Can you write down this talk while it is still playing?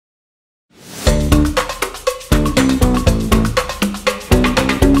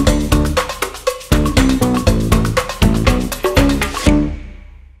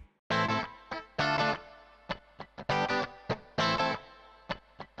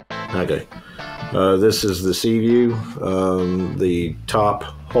Okay. This is the Seaview, the top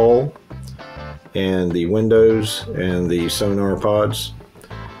hull, and the windows and the sonar pods.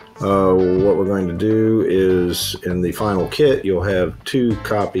 What we're going to do is, in the final kit, you'll have 2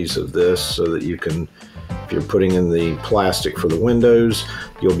 copies of this so that you can, if you're putting in the plastic for the windows,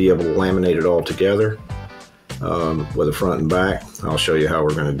 you'll be able to laminate it all together with the front and back. I'll show you how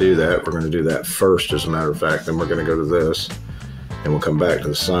we're going to do that. We're going to do that first, as a matter of fact, then we're going to go to this, and we'll come back to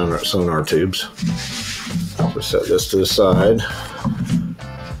the sonar tubes. So set this to the side,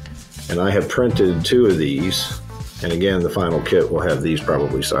 and I have printed 2 of these. And again, the final kit will have these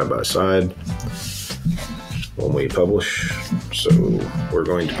probably side by side when we publish. So we're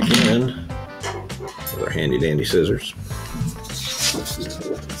going to begin with our handy dandy scissors.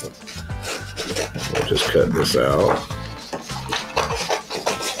 We'll just cut this out.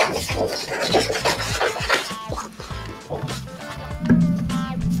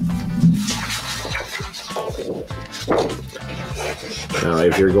 Now,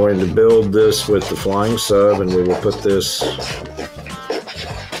 if you're going to build this with the flying sub, and we will put this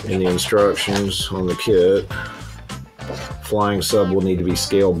in the instructions on the kit, flying sub will need to be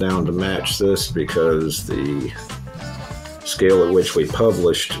scaled down to match this, because the scale at which we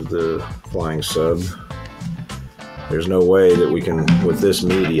published the flying sub, there's no way that we can, with this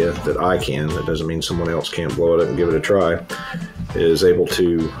media, that I can, that doesn't mean someone else can't blow it up and give it a try, is able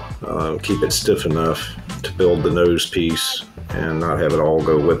to keep it stiff enough to build the nose piece and not have it all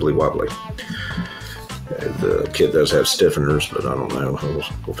go wibbly wobbly. The kit does have stiffeners, but I don't know.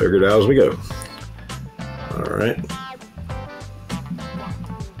 We'll figure it out as we go. All right.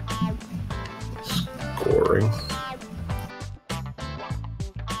 Scoring.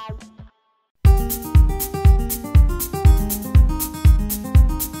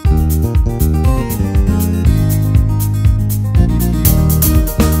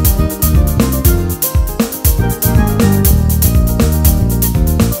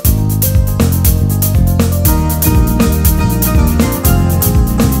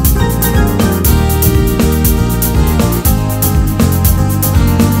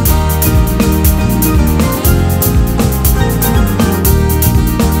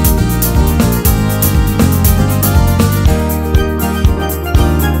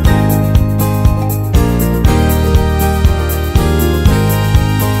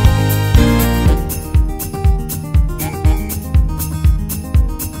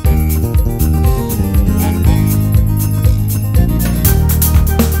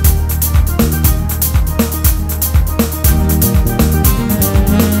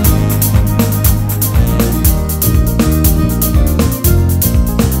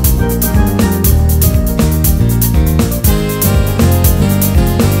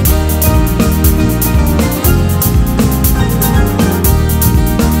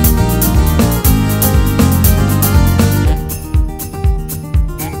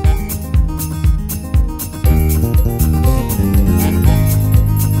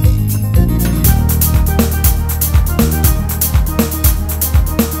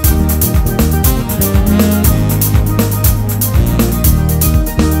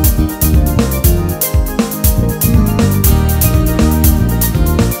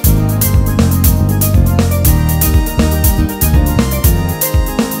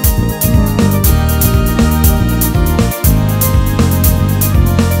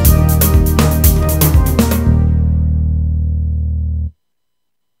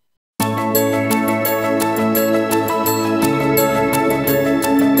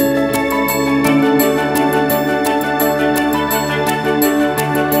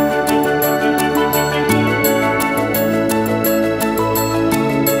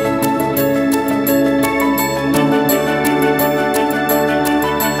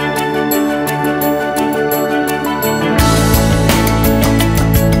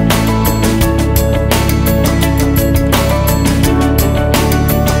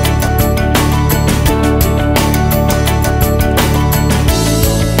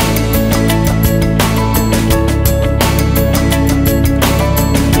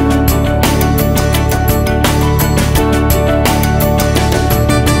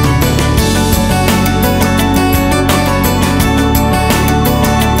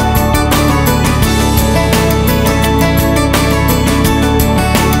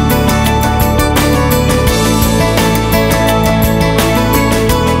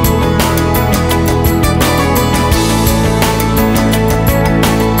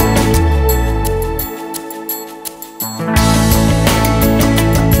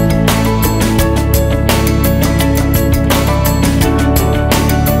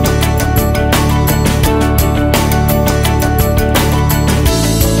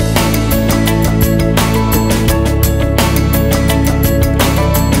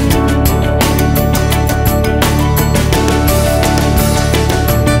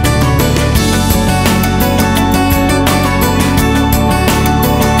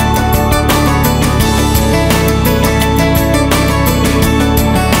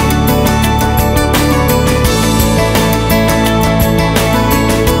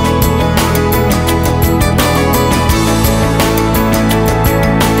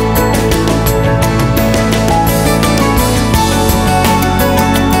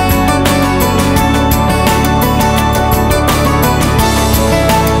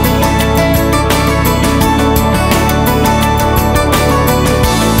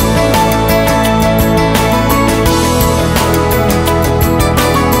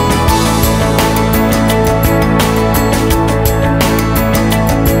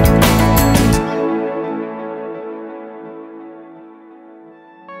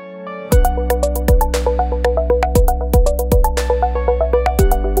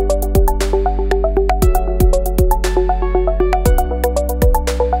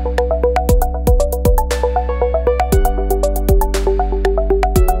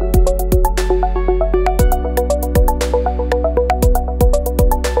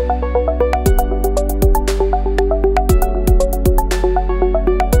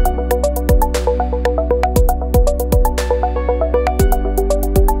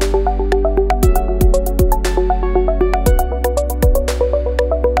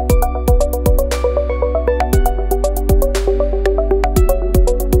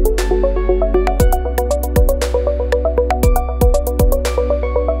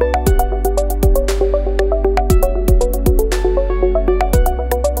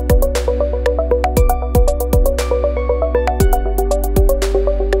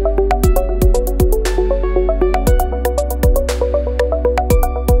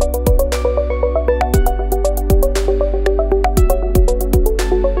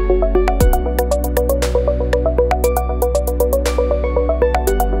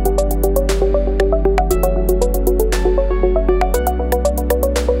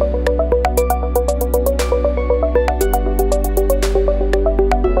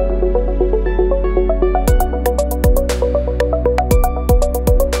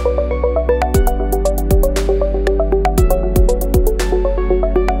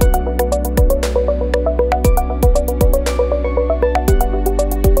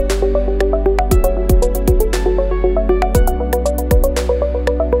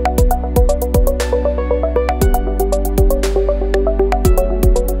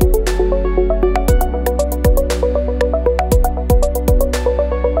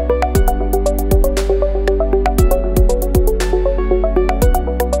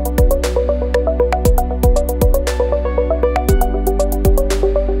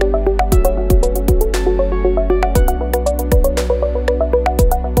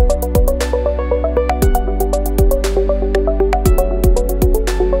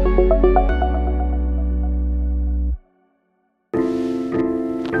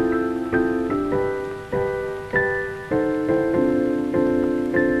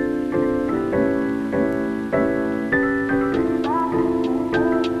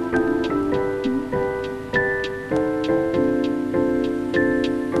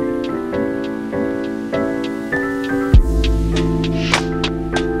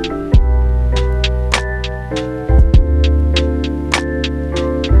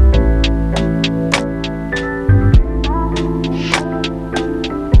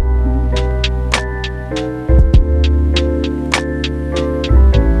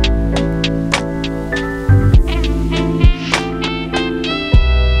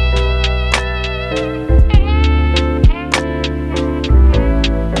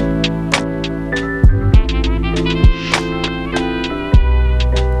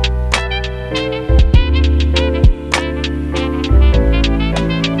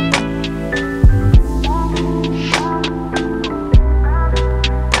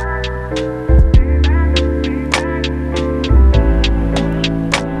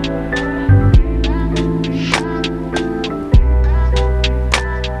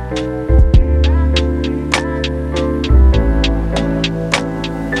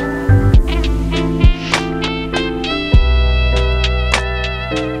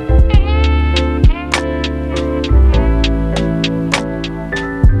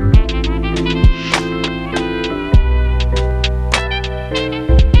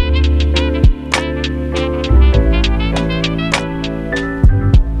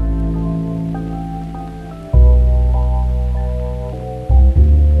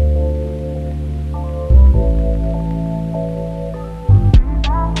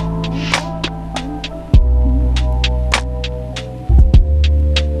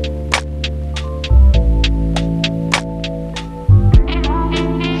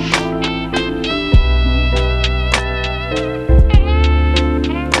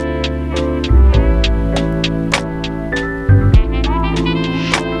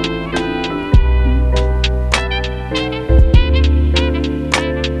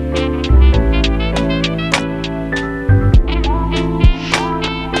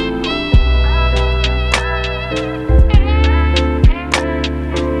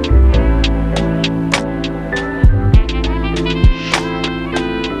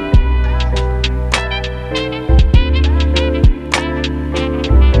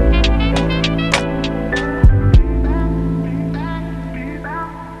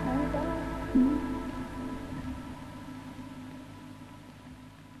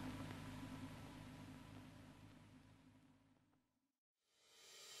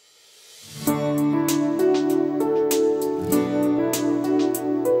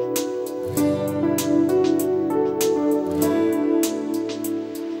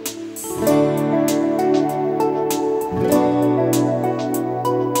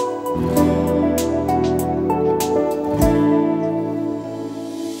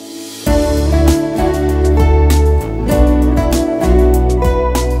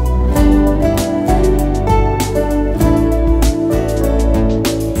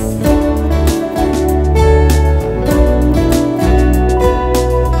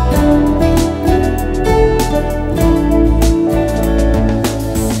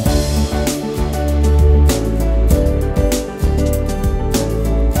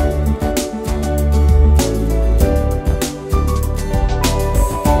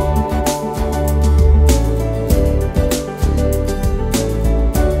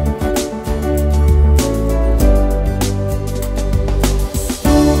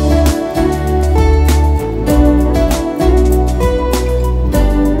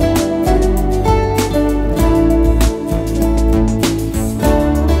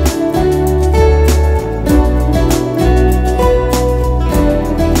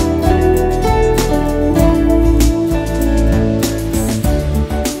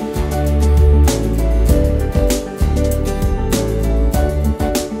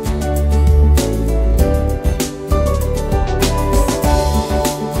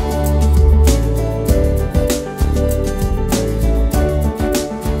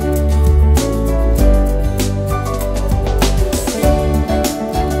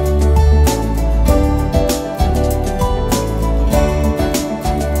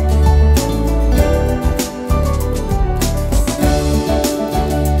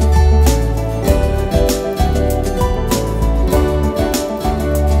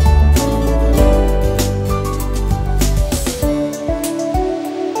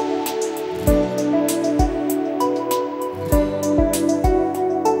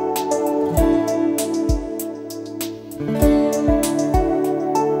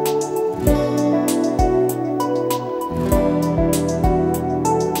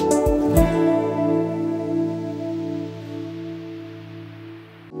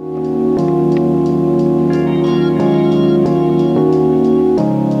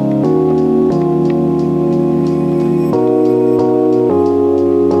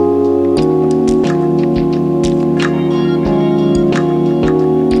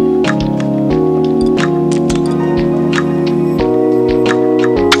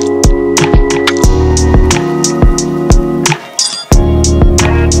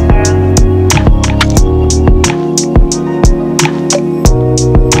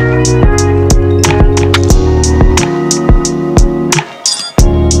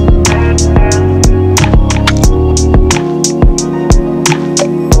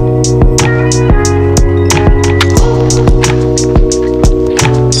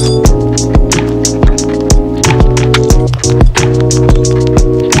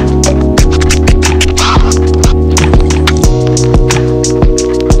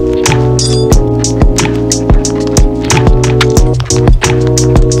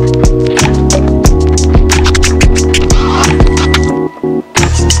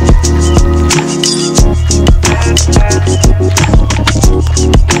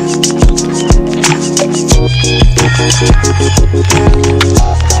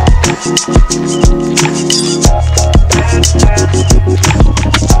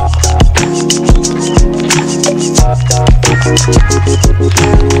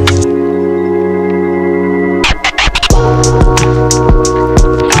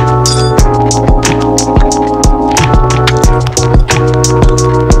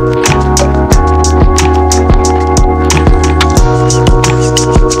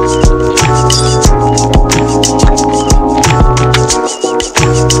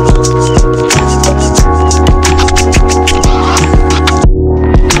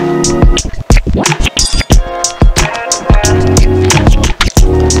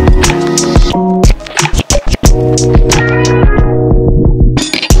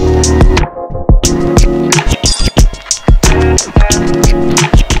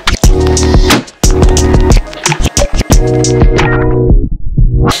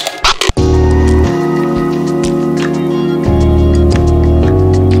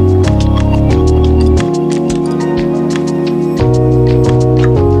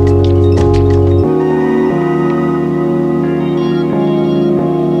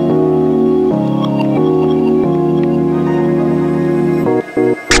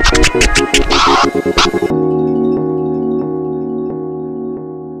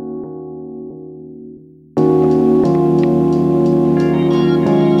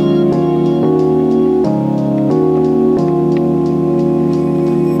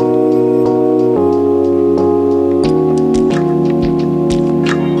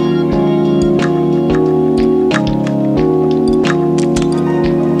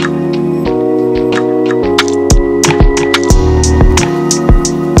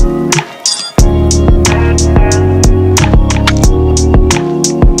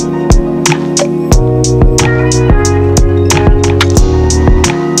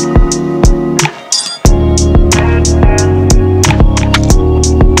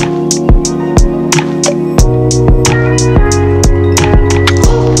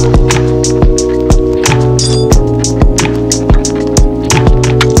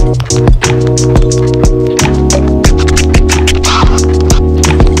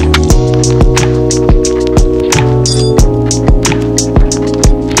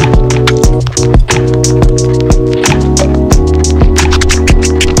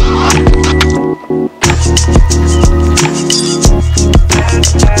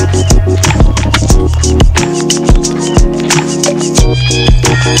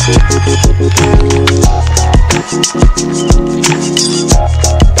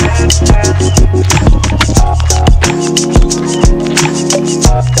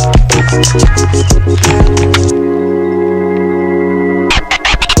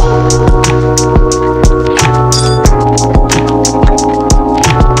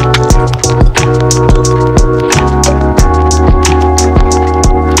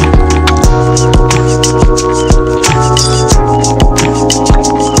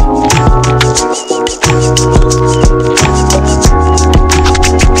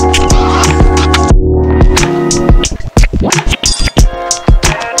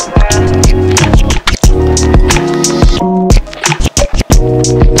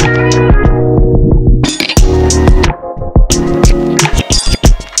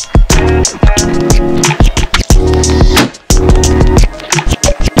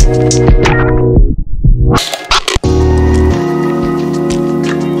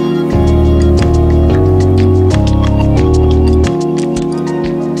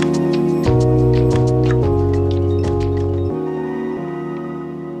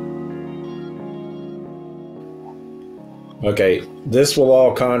 Okay, this will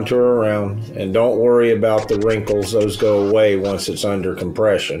all contour around, and don't worry about the wrinkles. Those go away once it's under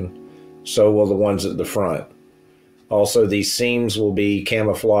compression. So will the ones at the front. Also, these seams will be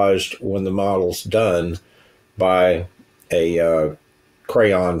camouflaged when the model's done by a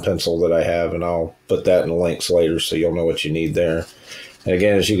crayon pencil that I have, and I'll put that in the links later so you'll know what you need there. And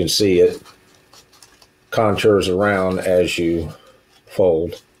again, as you can see, it contours around as you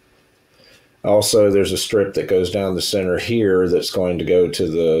fold. Also, there's a strip that goes down the center here that's going to go to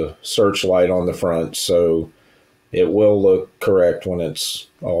the searchlight on the front, so it will look correct when it's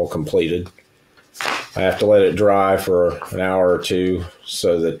all completed. I have to let it dry for an hour or two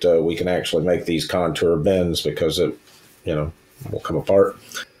so that we can actually make these contour bends, because it, will come apart.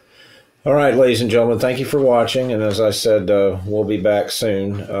 All right, ladies and gentlemen, thank you for watching. And as I said, we'll be back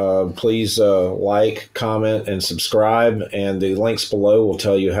soon. Please like, comment, and subscribe. And the links below will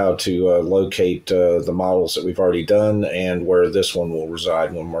tell you how to locate the models that we've already done and where this one will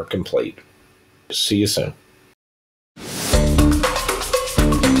reside when we're complete. See you soon.